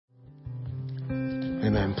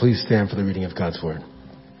Amen. Please stand for the reading of God's word.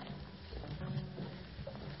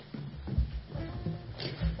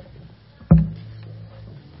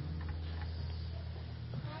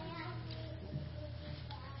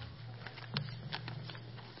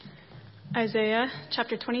 Isaiah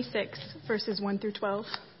chapter 26, verses 1 through 12.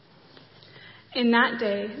 In that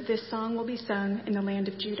day, this song will be sung in the land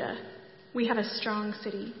of Judah. We have a strong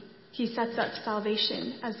city. He sets up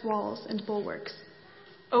salvation as walls and bulwarks.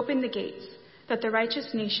 Open the gates, that the righteous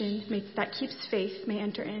nation that keeps faith may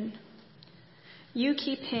enter in. You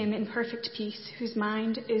keep him in perfect peace, whose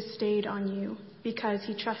mind is stayed on you, because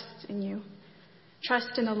he trusts in you.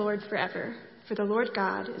 Trust in the Lord forever, for the Lord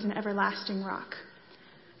God is an everlasting rock.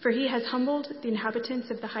 For he has humbled the inhabitants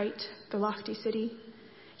of the height, the lofty city.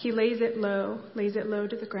 He lays it low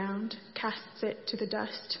to the ground, casts it to the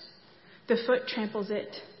dust. The foot tramples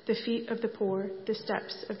it, the feet of the poor, the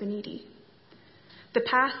steps of the needy. The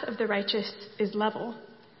path of the righteous is level.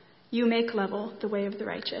 You make level the way of the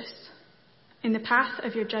righteous. In the path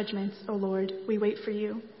of your judgments, O Lord, we wait for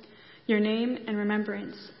you. Your name and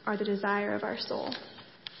remembrance are the desire of our soul.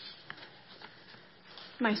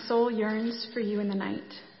 My soul yearns for you in the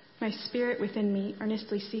night. My spirit within me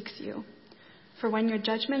earnestly seeks you. For when your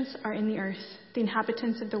judgments are in the earth, the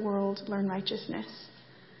inhabitants of the world learn righteousness.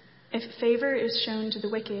 If favor is shown to the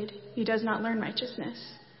wicked, he does not learn righteousness.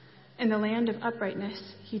 In the land of uprightness,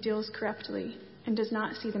 he deals corruptly and does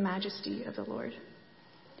not see the majesty of the Lord.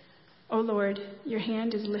 O Lord, your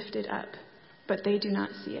hand is lifted up, but they do not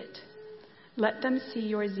see it. Let them see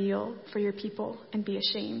your zeal for your people and be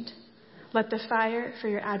ashamed. Let the fire for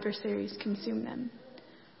your adversaries consume them.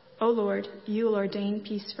 O Lord, you will ordain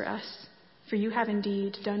peace for us, for you have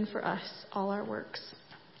indeed done for us all our works.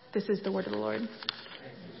 This is the word of the Lord.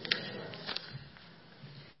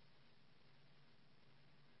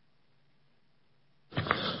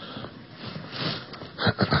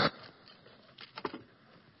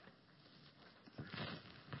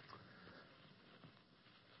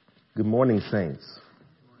 Good morning, saints.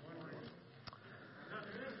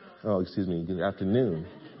 Oh, excuse me, good afternoon.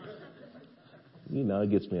 You know, it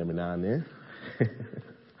gets me every now and then.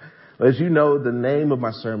 As you know, the name of my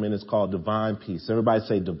sermon is called Divine Peace. Everybody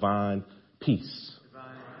say Divine Peace.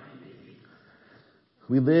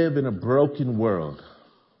 We live in a broken world.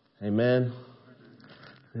 Amen.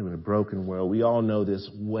 We live in a broken world. We all know this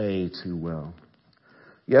way too well.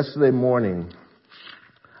 Yesterday morning,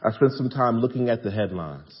 I spent some time looking at the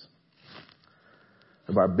headlines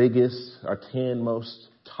of our 10 most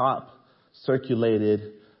top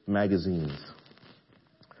circulated magazines.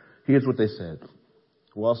 Here's what they said.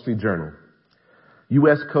 Wall Street Journal.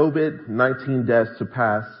 U.S. COVID-19 deaths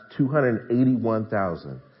surpass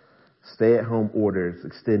 281,000. Stay-at-home orders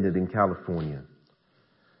extended in California.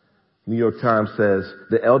 New York Times says,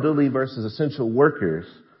 the elderly versus essential workers,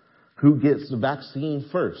 who gets the vaccine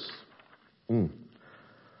first?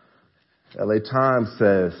 LA Times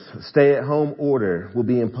says, stay-at-home order will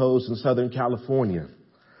be imposed in Southern California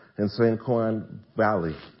and San Juan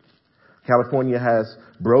Valley. California has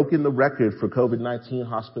broken the record for COVID-19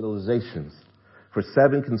 hospitalizations for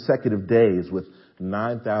 7 consecutive days, with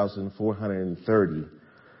 9,430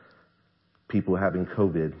 people having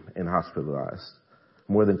COVID and hospitalized.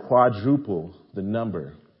 More than quadruple the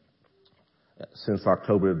number since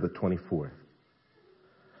October the 24th.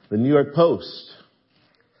 The New York Post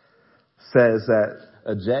says that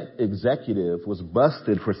an executive was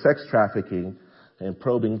busted for sex trafficking and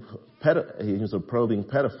he was a probing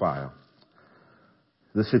pedophile.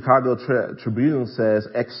 The Chicago Tribune says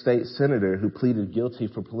ex-state senator who pleaded guilty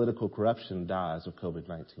for political corruption dies of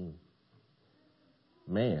COVID-19.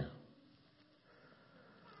 Man.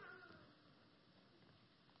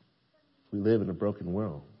 We live in a broken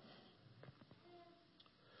world.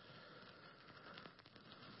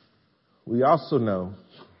 We also know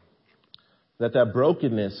that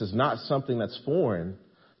brokenness is not something that's foreign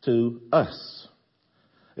to us.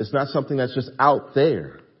 It's not something that's just out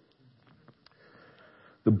there.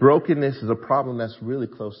 The brokenness is a problem that's really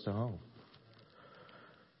close to home.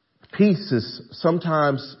 Peace is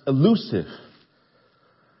sometimes elusive,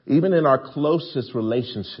 even in our closest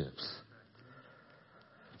relationships.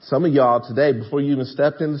 Some of y'all today, before you even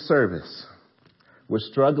stepped into service, were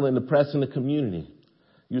struggling to press in the community.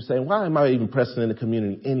 You're saying, why am I even pressing in the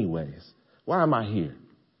community anyways? Why am I here?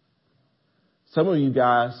 Some of you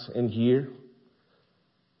guys in here,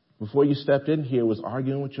 before you stepped in here, was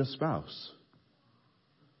arguing with your spouse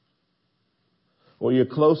or your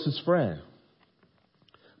closest friend.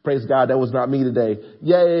 Praise God, that was not me today.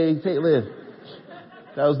 Yay, Caitlin.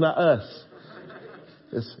 That was not us.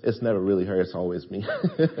 It's never really her. It's always me.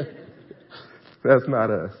 That's not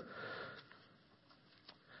us.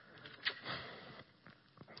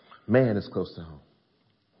 man, it's close to home.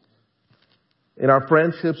 In our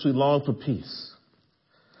friendships, we long for peace.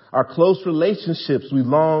 Our close relationships, we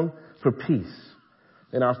long for peace.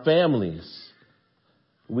 In our families,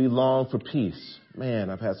 we long for peace. Man,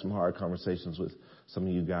 I've had some hard conversations with some of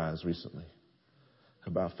you guys recently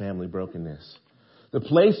about family brokenness. The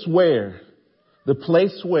place where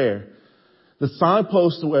the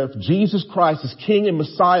signpost where Jesus Christ is King and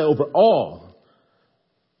Messiah over all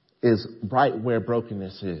is right where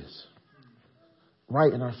brokenness is.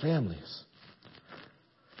 Right in our families.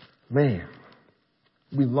 Man,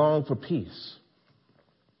 we long for peace.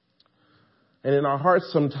 And in our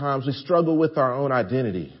hearts sometimes we struggle with our own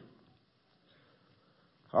identity.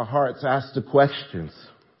 Our hearts ask the questions.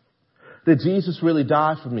 Did Jesus really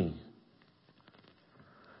die for me?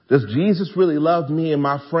 Does Jesus really love me and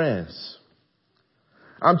my friends?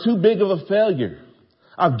 I'm too big of a failure.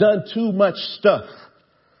 I've done too much stuff.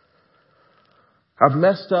 I've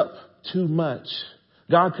messed up too much.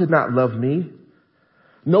 God could not love me.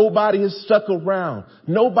 Nobody has stuck around.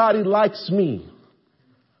 Nobody likes me.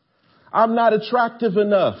 I'm not attractive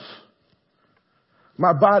enough.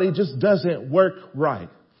 My body just doesn't work right.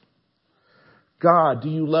 God, do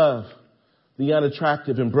you love the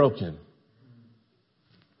unattractive and broken?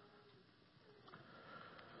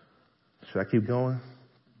 Should I keep going?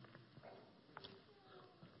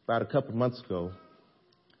 About a couple months ago,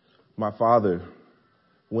 my father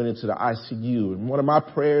went into the ICU, and one of my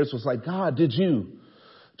prayers was like, God, do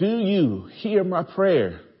you hear my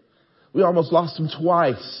prayer? We almost lost him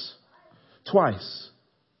twice.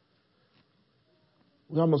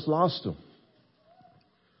 We almost lost him.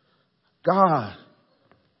 God,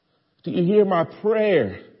 do you hear my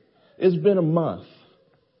prayer? It's been a month.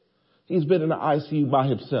 He's been in the ICU by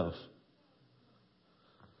himself.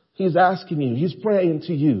 He's asking you. He's praying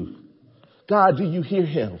to you. God, do you hear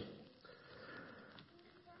him?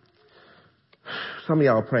 Some of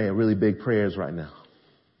y'all are praying really big prayers right now.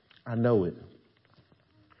 I know it.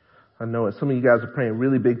 Some of you guys are praying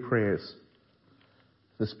really big prayers.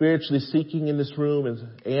 The spiritually seeking in this room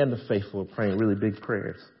and the faithful are praying really big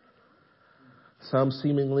prayers. Some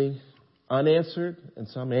seemingly unanswered and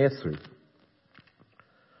some answered.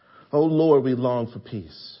 Oh Lord, we long for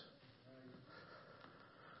peace.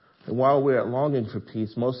 And while we're longing for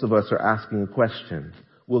peace, most of us are asking a question.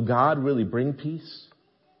 Will God really bring peace?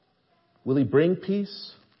 Will he bring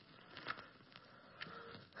peace?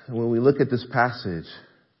 And when we look at this passage,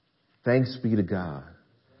 thanks be to God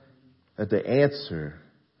that the answer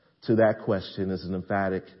to that question is an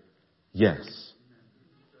emphatic yes.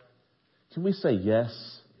 Can we say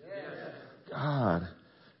yes? Yes. God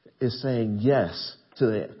is saying yes to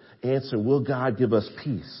the answer. Will God give us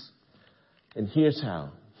peace? And here's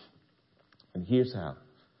how.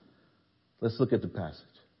 Let's look at the passage.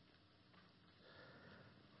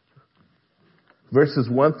 Verses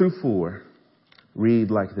 1 through 4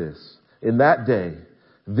 read like this. In that day,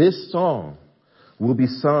 this song will be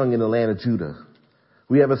sung in the land of Judah.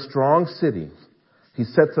 We have a strong city. He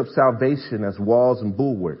sets up salvation as walls and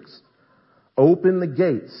bulwarks. Open the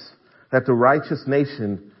gates that the righteous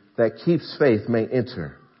nation that keeps faith may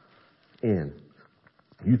enter in.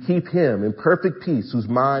 You keep him in perfect peace whose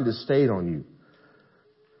mind is stayed on you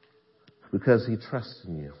because he trusts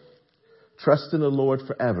in you. Trust in the Lord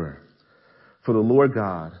forever, for the Lord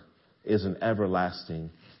God is an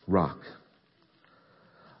everlasting rock.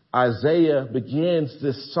 Isaiah begins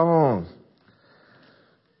this song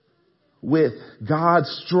with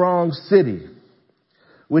God's strong city,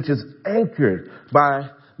 which is anchored by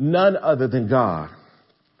none other than God.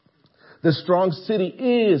 The strong city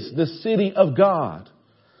is the city of God.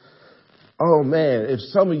 Oh man, if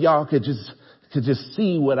some of y'all could just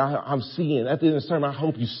see what I'm seeing at the end of the sermon, I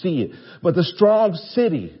hope you see it. But the strong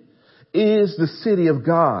city is the city of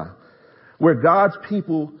God, where God's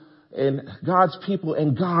people and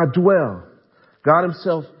God dwell. God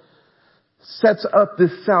himself sets up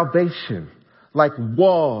this salvation like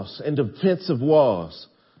walls and defensive walls.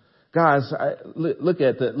 Guys, look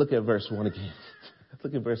at verse 1 again.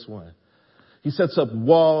 Look at verse 1. He sets up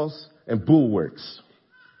walls and bulwarks.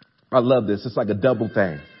 I love this. It's like a double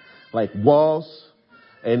thing. Like walls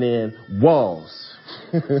and then walls.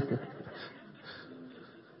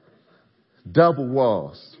 Double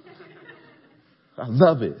walls. I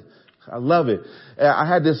love it. I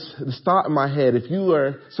had this thought in my head. If you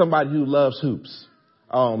are somebody who loves hoops,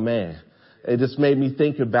 oh man, it just made me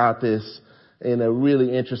think about this in a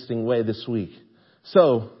really interesting way this week.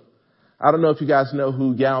 So, I don't know if you guys know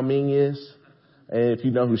who Yao Ming is and if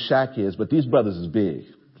you know who Shaq is, but these brothers is big.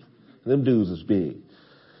 Them dudes is big.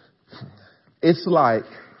 It's like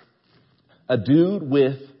a dude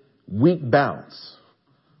with weak bounce.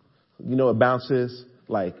 You know what bounce is?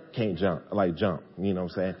 Like can't jump, like jump. You know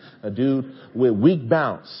what I'm saying? A dude with weak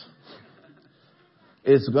bounce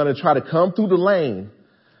is going to try to come through the lane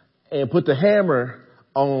and put the hammer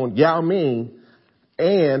on Yao Ming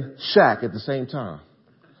and Shaq at the same time.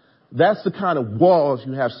 That's the kind of walls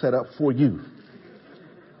you have set up for you.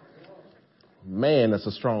 Man, that's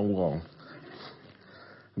a strong wall.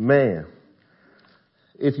 Man.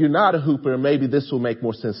 If you're not a hooper, maybe this will make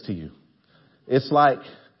more sense to you. It's like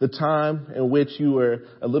the time in which you were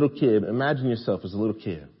a little kid. Imagine yourself as a little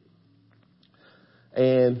kid.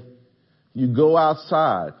 And you go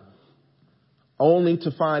outside only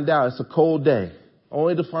to find out it's a cold day.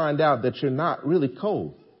 Only to find out that you're not really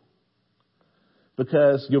cold.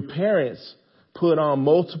 Because your parents put on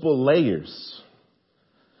multiple layers.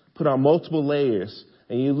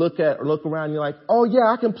 And you look around and you're like, oh yeah,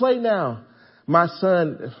 I can play now. My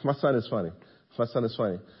son is funny.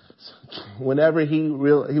 Whenever he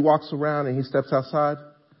walks around and he steps outside,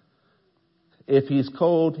 if he's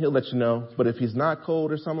cold, he'll let you know. But if he's not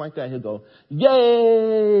cold or something like that, he'll go,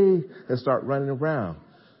 yay, and start running around.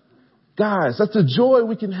 Guys, that's the joy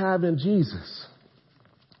we can have in Jesus.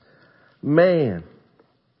 Man,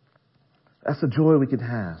 that's the joy we can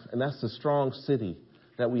have. And that's the strong city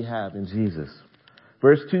that we have in Jesus.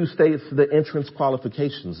 Verse 2 states the entrance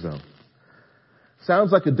qualifications, though.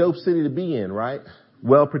 Sounds like a dope city to be in, right?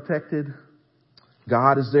 Well protected.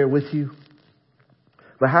 God is there with you.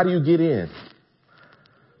 But how do you get in?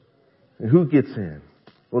 And who gets in?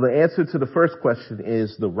 Well, the answer to the first question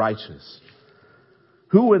is the righteous.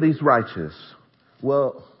 Who are these righteous?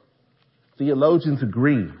 Well, theologians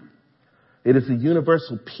agree. It is the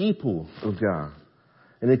universal people of God.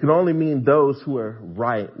 And it can only mean those who are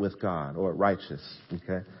right with God or righteous.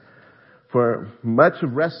 Okay? For much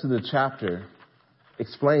of the rest of the chapter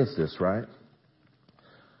explains this, right?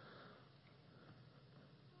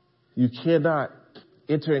 You cannot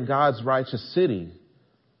enter in God's righteous city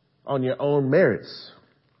on your own merits.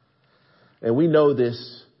 And we know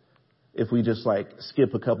this if we just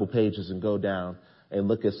skip a couple pages and go down and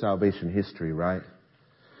look at salvation history, right?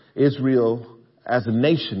 Israel as a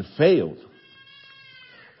nation failed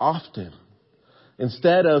often.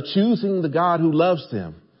 Instead of choosing the God who loves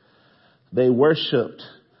them, they worshiped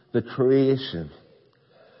the creation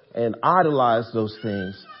and idolized those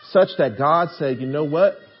things such that God said, you know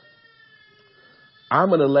what? I'm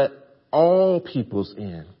going to let all peoples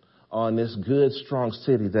in on this good, strong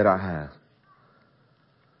city that I have.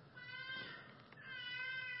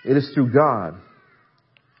 It is through God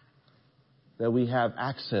that we have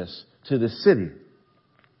access to this city.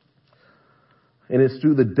 And it's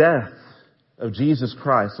through the death of Jesus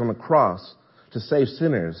Christ on the cross to save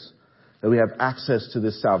sinners that we have access to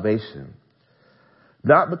this salvation.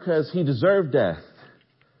 Not because he deserved death.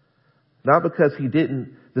 Not because he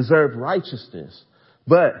didn't deserve righteousness.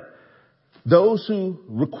 But those who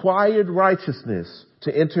required righteousness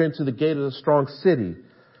to enter into the gate of the strong city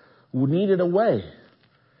needed a way.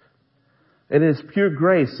 And it is pure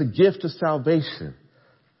grace, a gift of salvation,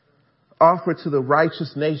 offered to the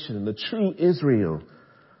righteous nation, the true Israel,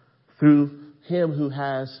 through him who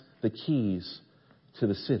has the keys to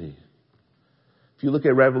the city. If you look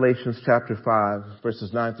at Revelations chapter 5,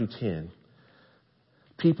 verses 9 through 10,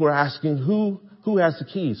 people are asking, who has the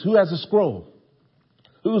keys? Who has the scroll?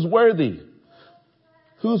 Who's worthy?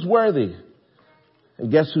 Who's worthy?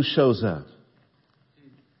 And guess who shows up?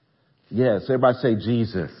 Yes, everybody say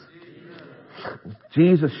Jesus.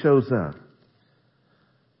 Jesus shows up.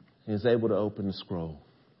 He is able to open the scroll.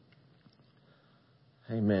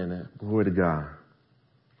 Amen. Glory to God.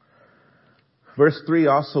 Verse 3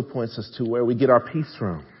 also points us to where we get our peace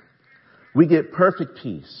from. We get perfect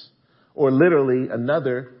peace, or literally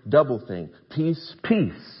another double thing. Peace,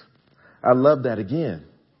 peace. I love that again.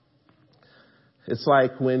 It's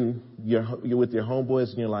like when you're with your homeboys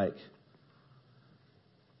and you're like,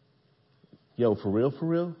 yo, for real, for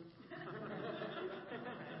real?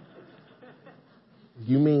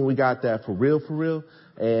 You mean we got that for real, for real?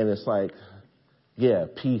 And it's like, yeah,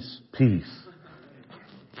 peace, peace.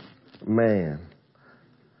 Man.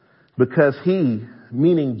 Because he,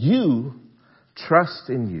 meaning you, trusts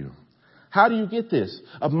in you. How do you get this?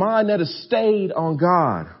 A mind that has stayed on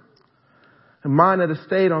God. A mind that has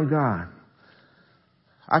stayed on God.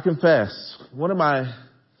 I confess, one of my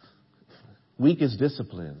weakest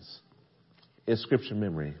disciplines is scripture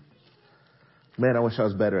memory. Man, I wish I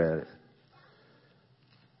was better at it.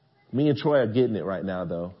 Me and Troy are getting it right now,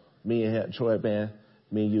 though. Me and Troy, man,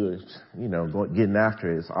 me and you are, getting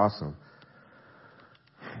after it. It's awesome.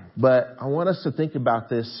 But I want us to think about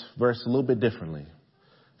this verse a little bit differently.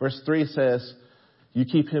 Verse 3 says, You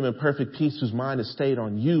keep him in perfect peace whose mind is stayed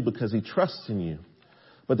on you because he trusts in you.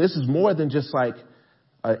 But this is more than just like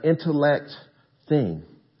an intellect thing.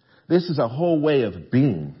 This is a whole way of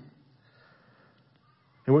being.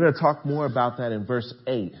 And we're going to talk more about that in verse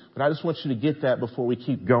 8. But I just want you to get that before we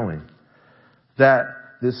keep going. That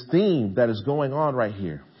this theme that is going on right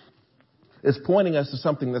here is pointing us to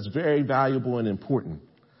something that's very valuable and important.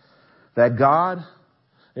 That God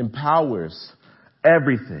empowers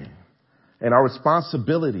everything. And our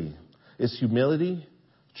responsibility is humility,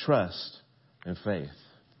 trust, and faith.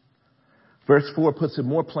 Verse 4 puts it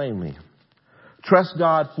more plainly. Trust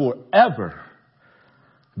God forever.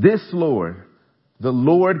 This Lord, the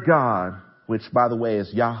Lord God, which by the way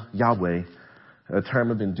is Yahweh, a term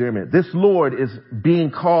of endearment. This Lord is being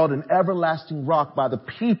called an everlasting rock by the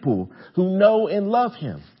people who know and love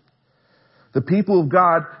him. The people of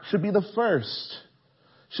God should be the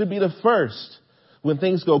first when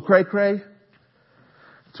things go cray-cray,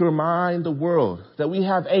 to remind the world that we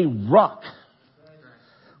have a rock.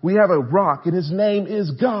 We have a rock, and his name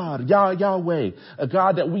is God, Yahweh, a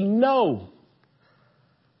God that we know.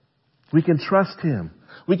 We can trust him.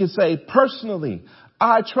 We can say, personally,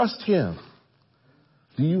 I trust him.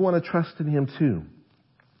 Do you want to trust in him too?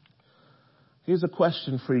 Here's a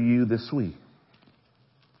question for you this week.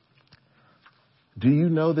 Do you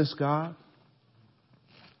know this God?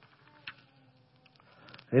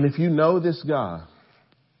 And if you know this God,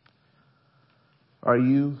 are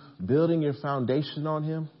you building your foundation on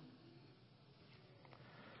him?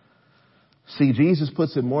 See, Jesus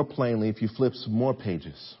puts it more plainly if you flip some more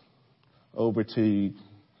pages over to,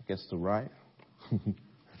 I guess, the right.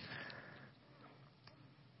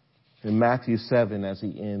 In Matthew 7, as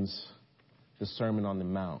he ends the Sermon on the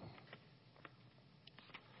Mount.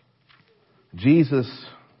 Jesus,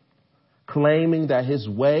 claiming that his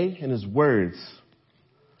way and his words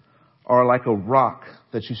are like a rock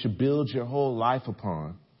that you should build your whole life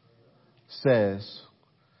upon, says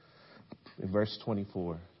in verse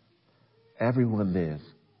 24, everyone then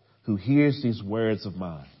who hears these words of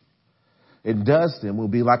mine and does them will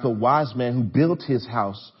be like a wise man who built his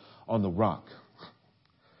house on the rock.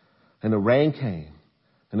 And the rain came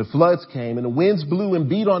and the floods came and the winds blew and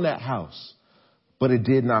beat on that house, but it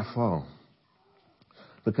did not fall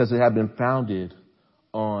because it had been founded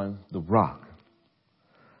on the rock.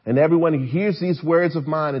 And everyone who hears these words of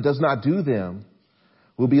mine and does not do them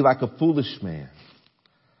will be like a foolish man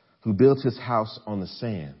who built his house on the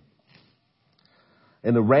sand.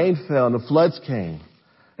 And the rain fell and the floods came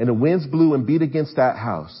and the winds blew and beat against that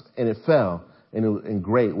house and it fell and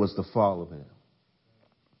great was the fall of it.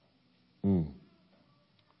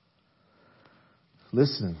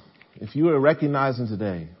 Listen, if you are recognizing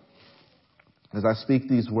today, as I speak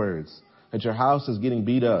these words, that your house is getting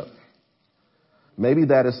beat up, maybe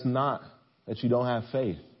that is not that you don't have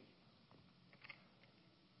faith.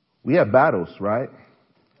 We have battles, right?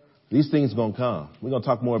 These things are going to come. We're going to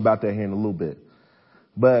talk more about that here in a little bit.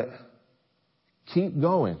 But keep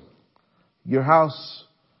going. Your house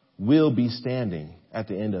will be standing at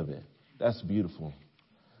the end of it. That's beautiful.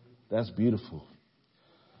 That's beautiful.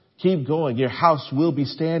 Keep going. Your house will be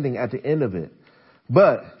standing at the end of it.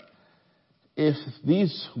 But if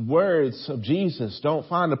these words of Jesus don't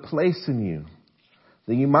find a place in you,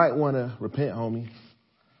 then you might want to repent, homie.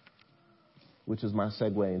 Which is my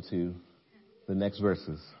segue into the next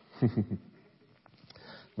verses.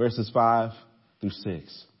 Verses 5 through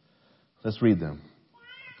 6. Let's read them.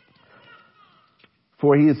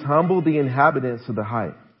 For he has humbled the inhabitants of the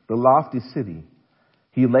height, the lofty city.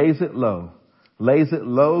 He lays it low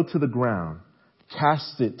to the ground,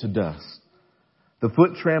 casts it to dust. The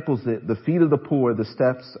foot tramples it, the feet of the poor, the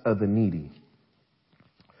steps of the needy.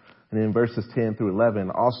 And in verses 10 through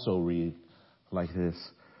 11 also read like this.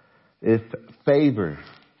 If favor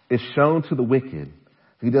is shown to the wicked,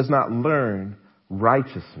 he does not learn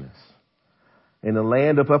righteousness. In the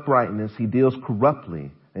land of uprightness, he deals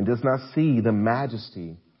corruptly and does not see the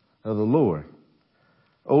majesty of the Lord.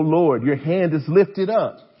 O Lord, your hand is lifted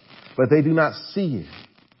up, but they do not see it.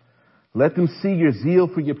 Let them see your zeal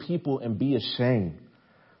for your people and be ashamed.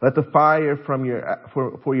 Let the fire from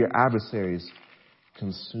for your adversaries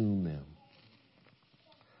consume them.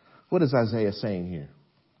 What is Isaiah saying here?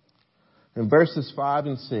 In verses 5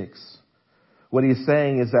 and 6, what he's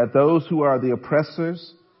saying is that those who are the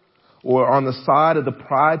oppressors or on the side of the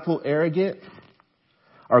prideful, arrogant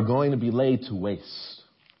are going to be laid to waste.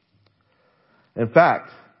 In fact,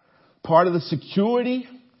 part of the security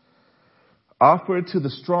offered to the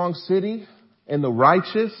strong city and the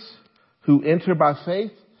righteous who enter by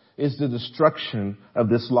faith is the destruction of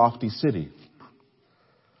this lofty city.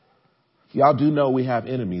 Y'all do know we have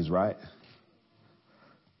enemies, right?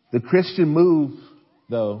 The Christian move,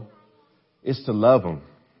 though, is to love them.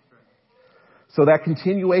 So that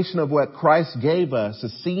continuation of what Christ gave us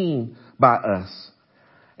is seen by us.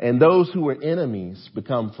 And those who were enemies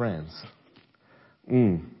become friends.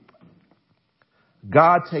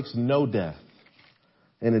 God takes no death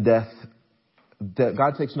in the death.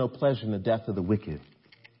 God takes no pleasure in the death of the wicked.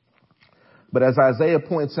 But as Isaiah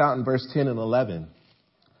points out in verse 10 and 11,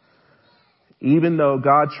 even though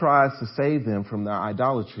God tries to save them from their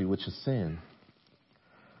idolatry, which is sin,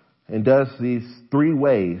 and does these three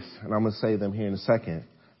ways, and I'm going to say them here in a second,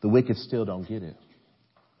 the wicked still don't get it.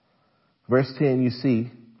 Verse 10, you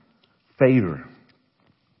see favor.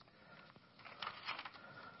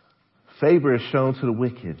 Favor is shown to the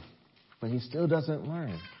wicked, but he still doesn't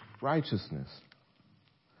learn righteousness.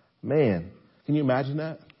 Man, can you imagine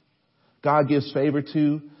that? God gives favor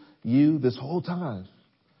to you this whole time,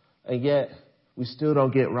 and yet we still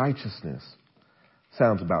don't get righteousness.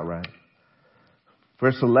 Sounds about right.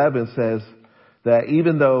 Verse 11 says that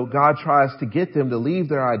even though God tries to get them to leave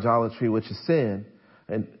their idolatry, which is sin,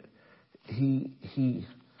 and he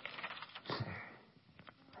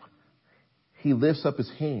lifts up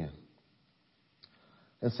his hand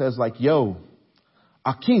and says like, yo,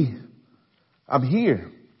 Aki, I'm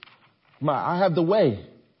here. I have the way.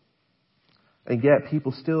 And yet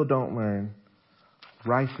people still don't learn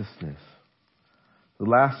righteousness. The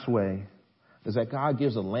last way is that God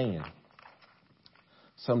gives a land,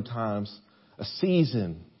 sometimes a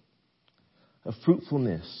season of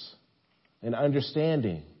fruitfulness and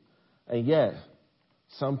understanding. And yet,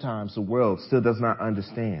 sometimes the world still does not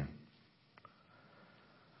understand.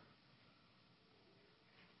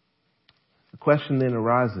 The question then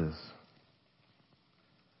arises,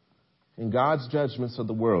 in God's judgments of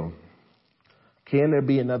the world, can there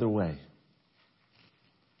be another way?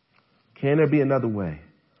 Can there be another way?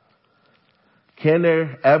 Can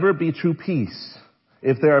there ever be true peace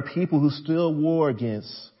if there are people who still war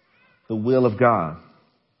against the will of God?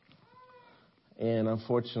 And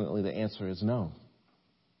unfortunately, the answer is no.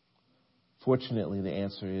 Fortunately, the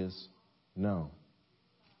answer is no.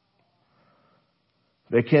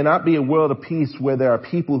 There cannot be a world of peace where there are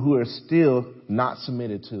people who are still not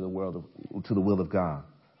submitted to the will of God.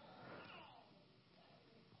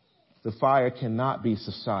 The fire cannot be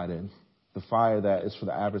subsided. The fire that is for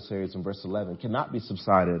the adversaries in verse 11 cannot be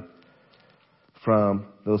subsided from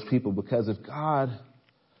those people, because if God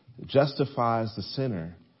justifies the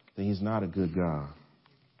sinner, then he's not a good God.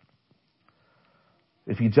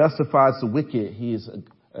 If he justifies the wicked, he is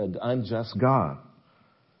an unjust God.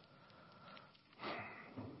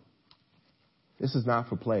 This is not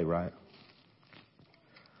for play, right?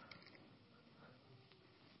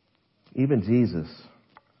 Even Jesus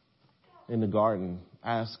in the garden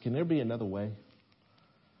asked, can there be another way?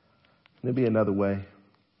 Can there be another way?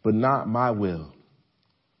 But not my will,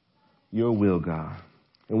 your will, God.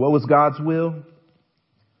 And what was God's will?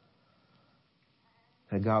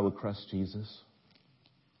 That God would crush Jesus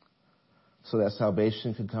so that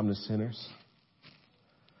salvation could come to sinners.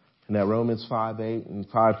 And that Romans 5:8 and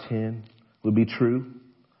 5:10 would be true.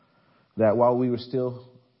 That while we were still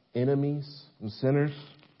enemies and sinners,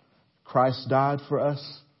 Christ died for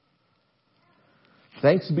us.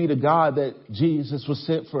 Thanks be to God that Jesus was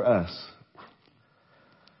sent for us.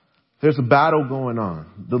 There's a battle going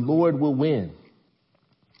on. The Lord will win.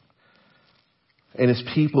 And his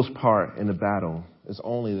people's part in the battle is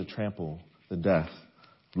only to trample the death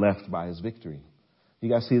left by his victory. You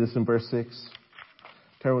guys see this in verse 6?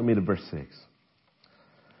 Turn with me to verse 6.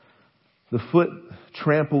 The foot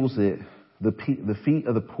tramples it, the feet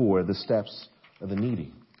of the poor, the steps of the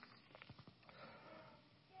needy.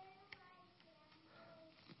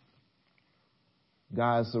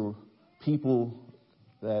 Guys, the people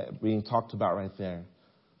that are being talked about right there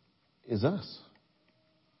is us.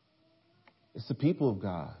 It's the people of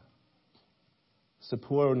God. It's the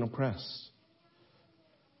poor and oppressed.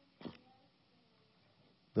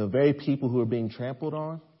 The very people who are being trampled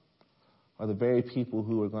on are the very people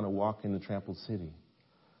who are going to walk in the trampled city.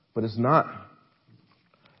 But it's not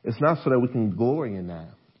so that we can glory in that.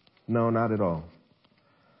 No, not at all.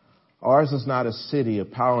 Ours is not a city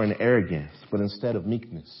of power and arrogance, but instead of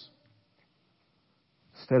meekness.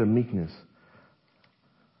 Instead of meekness.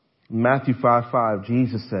 Matthew 5:5,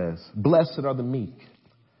 Jesus says, blessed are the meek,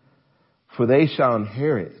 for they shall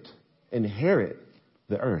inherit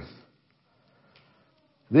the earth.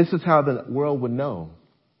 This is how the world would know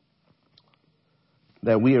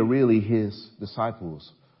that we are really his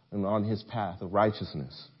disciples and on his path of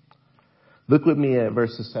righteousness. Look with me at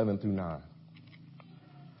verses 7 through 9.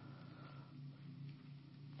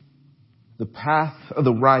 The path of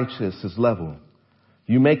the righteous is level.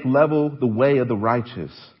 You make level the way of the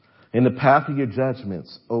righteous. In the path of your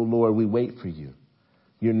judgments, O Lord, we wait for you.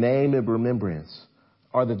 Your name and remembrance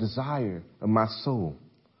are the desire of my soul.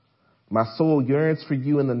 My soul yearns for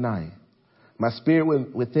you in the night. My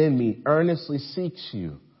spirit within me earnestly seeks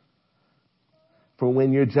you. For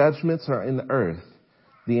when your judgments are in the earth,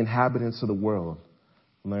 the inhabitants of the world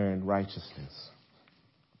learn righteousness.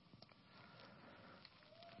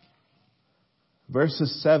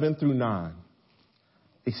 Verses 7 through 9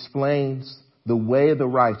 explains the way of the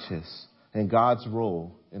righteous and God's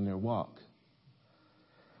role in their walk.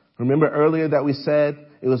 Remember earlier that we said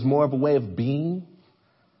it was more of a way of being?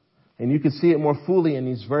 And you can see it more fully in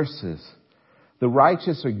these verses. The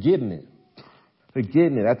righteous are getting it. They're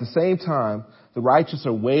getting it. At the same time, the righteous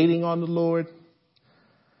are waiting on the Lord.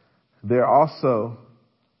 They're also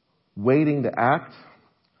waiting to act.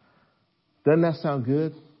 Doesn't that sound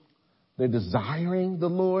good? They're desiring the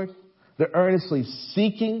Lord. They're earnestly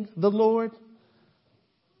seeking the Lord.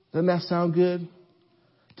 Doesn't that sound good?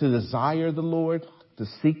 To desire the Lord, to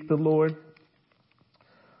seek the Lord.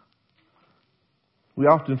 We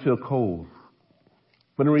often feel cold.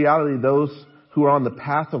 But in reality, those who are on the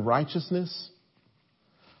path of righteousness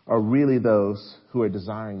are really those who are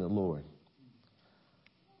desiring the Lord.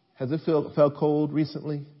 Has it felt cold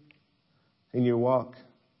recently in your walk,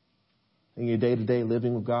 in your day-to-day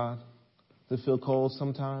living with God? Does it feel cold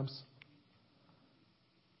sometimes?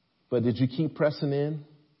 But did you keep pressing in?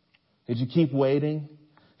 Did you keep waiting?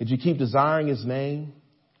 Did you keep desiring His name?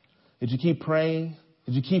 Did you keep praying?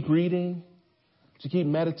 Did you keep reading? Did you keep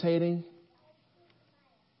meditating?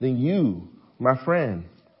 Then you, my friend,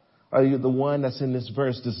 are you the one that's in this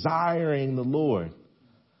verse desiring the Lord?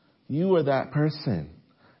 You are that person.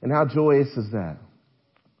 And how joyous is that?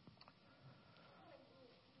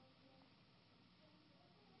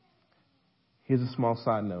 Here's a small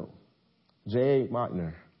side note. J.A.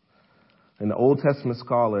 Martner, an Old Testament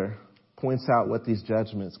scholar, points out what these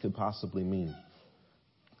judgments could possibly mean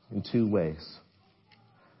in two ways.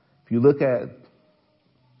 If you look at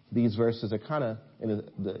these verses, they're kind of,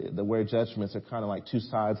 the word judgments are kind of like two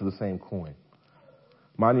sides of the same coin.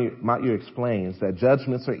 Martner explains that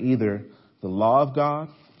judgments are either the law of God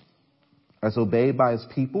as obeyed by His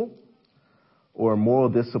people, or moral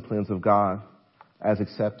disciplines of God as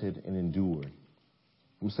accepted and endured.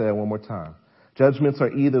 Let me say that one more time. Judgments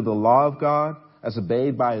are either the law of God as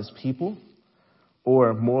obeyed by His people,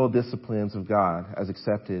 or moral disciplines of God as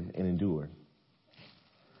accepted and endured.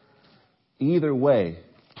 Either way,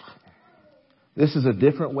 this is a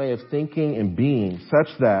different way of thinking and being, such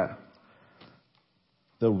that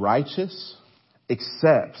the righteous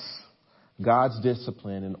accepts God's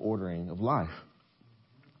discipline and ordering of life.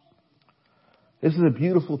 This is a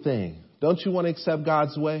beautiful thing. Don't you want to accept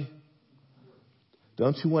God's way?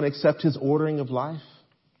 Don't you want to accept His ordering of life?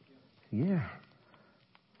 Yeah.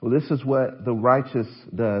 Well, this is what the righteous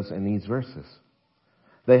does in these verses.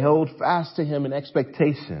 They hold fast to Him in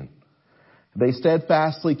expectation. They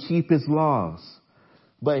steadfastly keep His laws.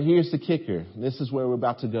 But here's the kicker. This is where we're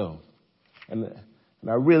about to go. And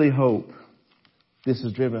I really hope this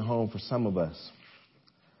is driven home for some of us.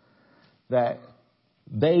 That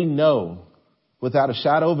they know, without a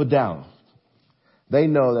shadow of a doubt, they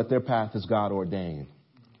know that their path is God ordained.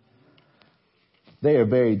 They are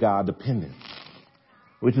very God dependent.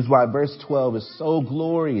 Which is why verse 12 is so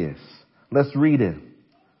glorious. Let's read it.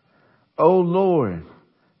 O Lord,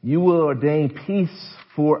 you will ordain peace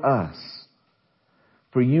for us,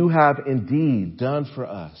 for you have indeed done for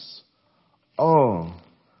us all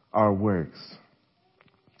our works.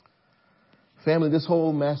 Family, this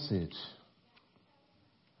whole message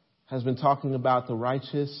has been talking about the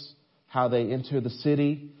righteous, how they enter the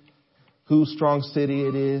city, whose strong city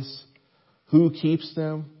it is, who keeps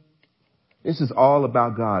them. This is all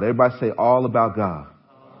about God. Everybody say all about God.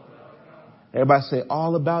 All about God. Everybody say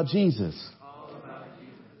all about Jesus. All about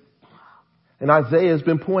Jesus. And Isaiah has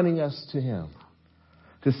been pointing us to Him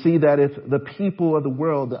to see that if the people of the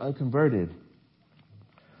world, the unconverted,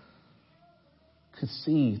 could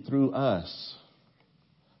see through us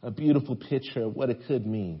a beautiful picture of what it could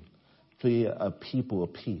mean to be a people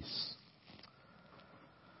of peace.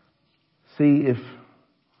 See, if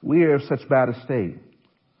we are of such bad a state,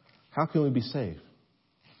 how can we be saved?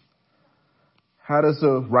 How does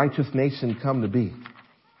a righteous nation come to be?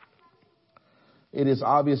 It is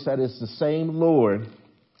obvious that it's the same Lord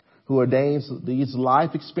who ordains these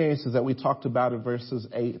life experiences that we talked about in verses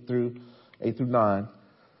 8 through 9,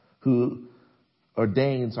 who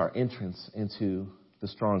ordains our entrance into the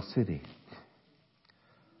strong city.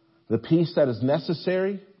 The peace that is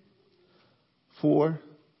necessary for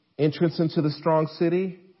entrance into the strong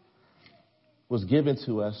city was given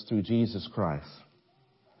to us through Jesus Christ.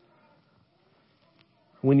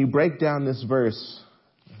 When you break down this verse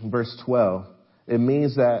 12, it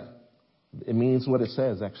means what it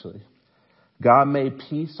says, actually. God made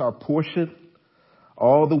peace our portion.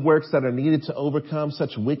 All the works that are needed to overcome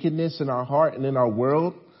such wickedness in our heart and in our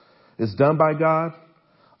world is done by God.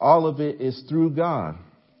 All of it is through God.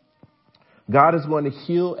 God is going to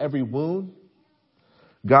heal every wound.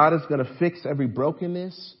 God is going to fix every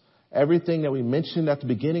brokenness. Everything that we mentioned at the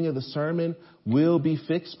beginning of the sermon will be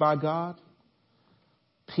fixed by God.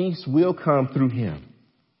 Peace will come through him.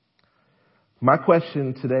 My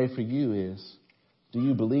question today for you is, do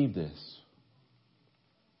you believe this?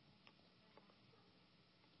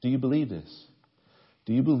 Do you believe this?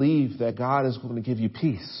 Do you believe that God is going to give you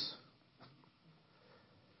peace?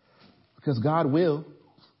 Because God will.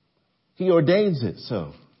 He ordains it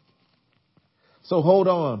so. So hold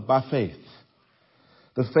on by faith.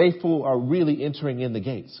 The faithful are really entering in the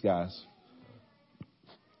gates, guys.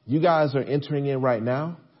 You guys are entering in right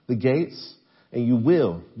now, the gates, and you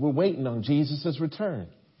will. We're waiting on Jesus' return.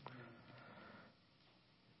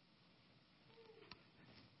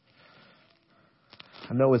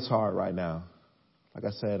 I know it's hard right now. Like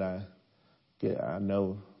I said, I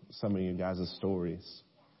know some of you guys' stories.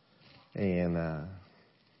 And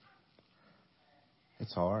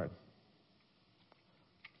it's hard.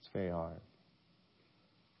 It's very hard.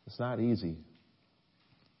 It's not easy.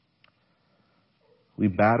 We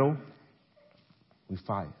battle. We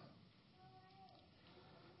fight.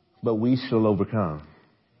 But we shall overcome.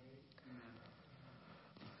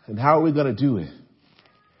 And how are we going to do it?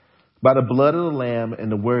 By the blood of the Lamb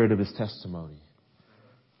and the word of his testimony.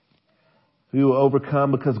 We will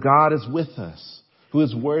overcome because God is with us, who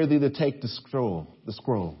is worthy to take the scroll.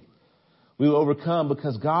 We will overcome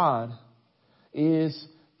because God is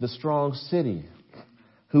the strong city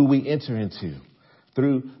who we enter into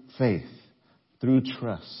through faith, through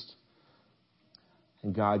trust.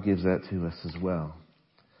 And God gives that to us as well.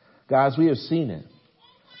 Guys, we have seen it.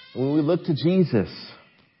 When we look to Jesus,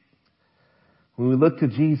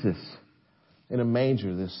 in a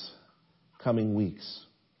manger this coming weeks,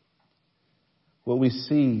 what we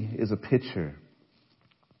see is a picture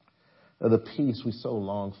of the peace we so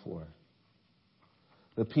longed for,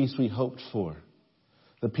 the peace we hoped for,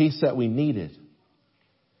 the peace that we needed.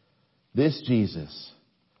 This Jesus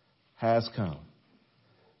has come,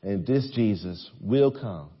 and this Jesus will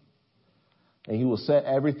come, and he will set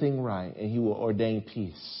everything right, and he will ordain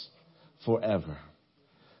peace forever.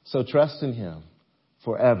 So trust in him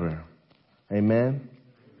forever. Amen.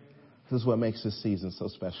 This is what makes this season so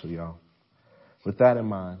special, y'all. With that in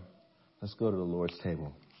mind, let's go to the Lord's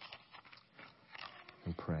table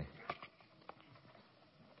and pray.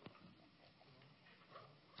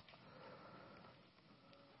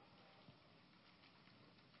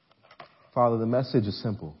 Father, the message is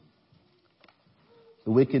simple.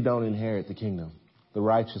 The wicked don't inherit the kingdom. The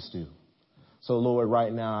righteous do. So, Lord,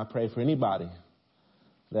 right now I pray for anybody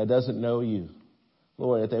that doesn't know you,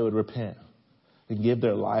 Lord, that they would repent and give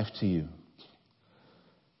their life to you.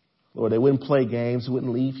 Lord, they wouldn't play games,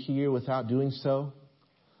 wouldn't leave here without doing so,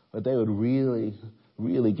 but they would really,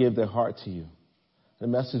 really give their heart to you. The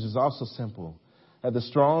message is also simple, that the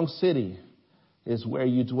strong city is where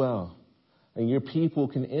you dwell, and your people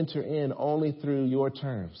can enter in only through your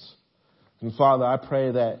terms. And Father, I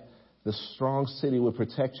pray that the strong city would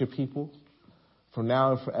protect your people from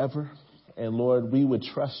now and forever. And Lord, we would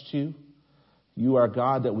trust you. You are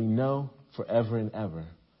God that we know forever and ever.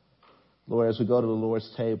 Lord, as we go to the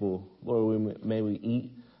Lord's table, Lord, may we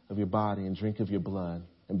eat of your body and drink of your blood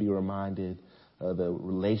and be reminded of the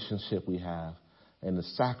relationship we have and the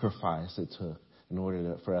sacrifice it took in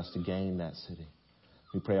order for us to gain that city.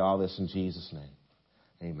 We pray all this in Jesus'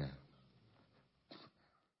 name. Amen.